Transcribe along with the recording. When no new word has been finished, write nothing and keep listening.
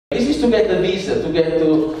to get a visa to get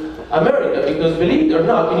to America, because believe it or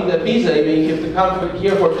not, you need a visa if you have to come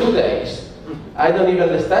here for 2 days. I don't even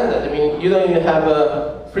understand that. I mean, you don't even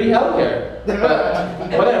have free healthcare, but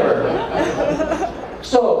whatever.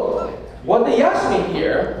 So, what they asked me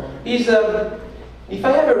here is if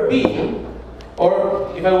I ever been,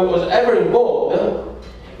 or if I was ever involved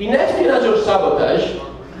in espionage or sabotage,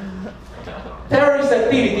 terrorist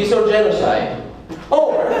activities or genocide,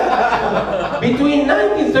 or between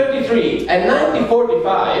 1933 and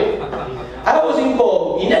 1945, I was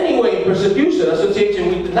involved in any way in persecution associated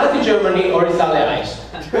with Nazi Germany or its allies.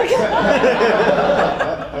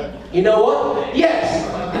 You know what? Yes.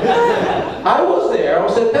 I was there on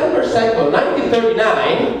September 2nd,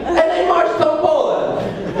 1939, and I marched on Poland.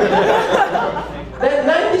 Then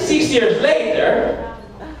 96 years later,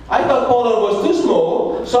 I thought Poland was too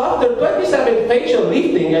small, so after 27 facial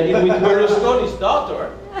lifting I did with Berlusconi's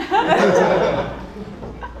daughter,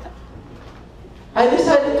 I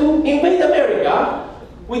decided to invade America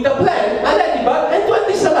with a plan, a ladybug, and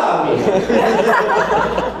 20 salami.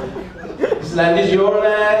 This land is your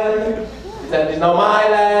land, this land is now my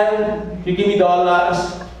land, you give me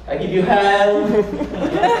dollars, I give you ham.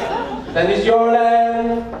 This land is your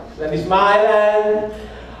land, this land is my land,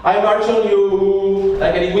 I march on you,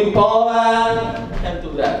 like I did with Poland. Can't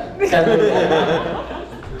do that. Can't do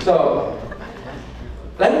that. So,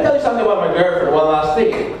 let me tell you something about my girlfriend, one last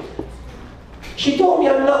thing. She told me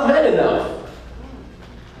I'm not man enough.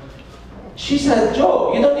 She said,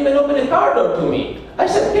 Joe, you don't even open the car door to me. I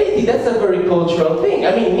said, Katie, that's a very cultural thing.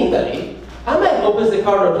 I mean, in Italy, a man opens the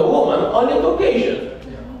car door to a woman on an occasion.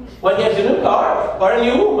 When he has a new car or a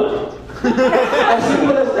new woman. As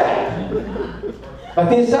simple as that.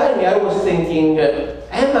 But inside me, I was thinking,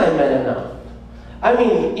 am I man enough? I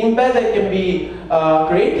mean, in bed I can be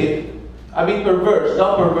creative, a bit perverse,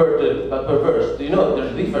 not perverted, but perverse. Do you know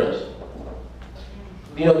there's a difference?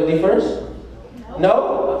 Do you know the difference?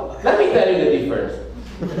 No? Let me tell you the difference.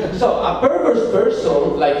 So, a perverse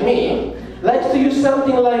person like me likes to use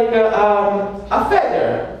something like a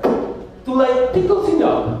feather to like tickle things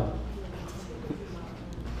up.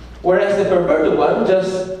 Whereas the perverted one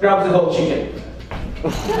just grabs the whole chicken.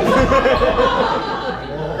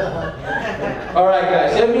 Alright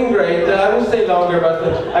guys, you've been great. I will stay longer, but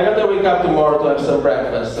I got to wake up tomorrow to have some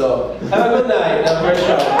breakfast. So, have a good night. Have a great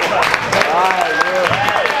show.